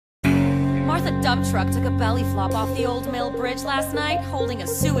There's a dump truck took a belly flop off the Old Mill Bridge last night, holding a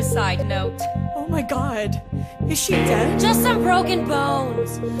suicide note. Oh my god. Is she dead? Just some broken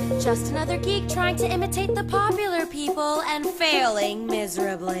bones. Just another geek trying to imitate the popular people and failing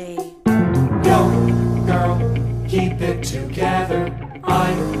miserably. Yo, girl, keep it together.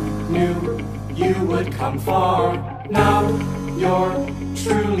 I knew you would come far. Now you're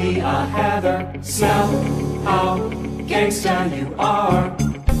truly a heather. Smell how gangsta you are.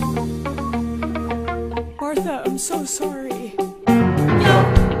 Martha, I'm so sorry. Yo,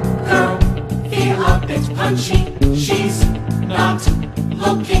 girl, feel a bit punchy. She's not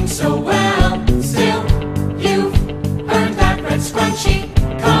looking so well. Still, you've earned that red scrunchie.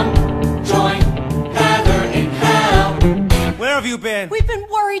 Come join Heather in hell. Where have you been? We've been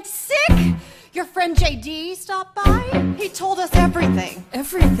worried sick. Your friend JD stopped by. He told us everything.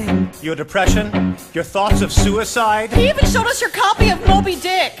 Everything. Your depression? Your thoughts of suicide? He even showed us your copy of Moby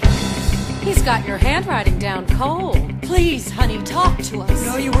Dick. He's got your handwriting down cold. Please, honey, talk to us.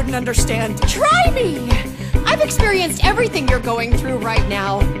 No, you wouldn't understand. Try me. I've experienced everything you're going through right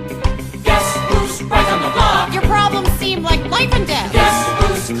now. Guess who's right on the block? Your problems seem like life and death.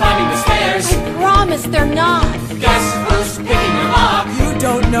 Guess who's climbing the stairs? I promise they're not. Guess who's picking your lock? You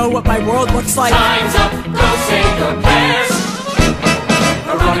don't know what my world looks like. Time's up, go say your prayers.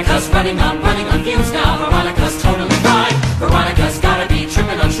 Veronica's running on fumes now. Veronica's totally fine. Veronica's gotta be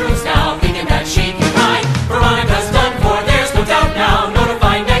tripping on shrooms now, thinking that she can ride. Veronica's done for, there's no doubt now.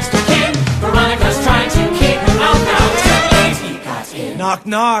 Notify next of kin. Veronica's trying to keep her out now. Except he got in. Knock,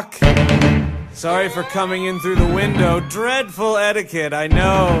 knock. Sorry for coming in through the window. Dreadful etiquette, I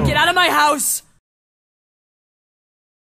know. Get out of my house!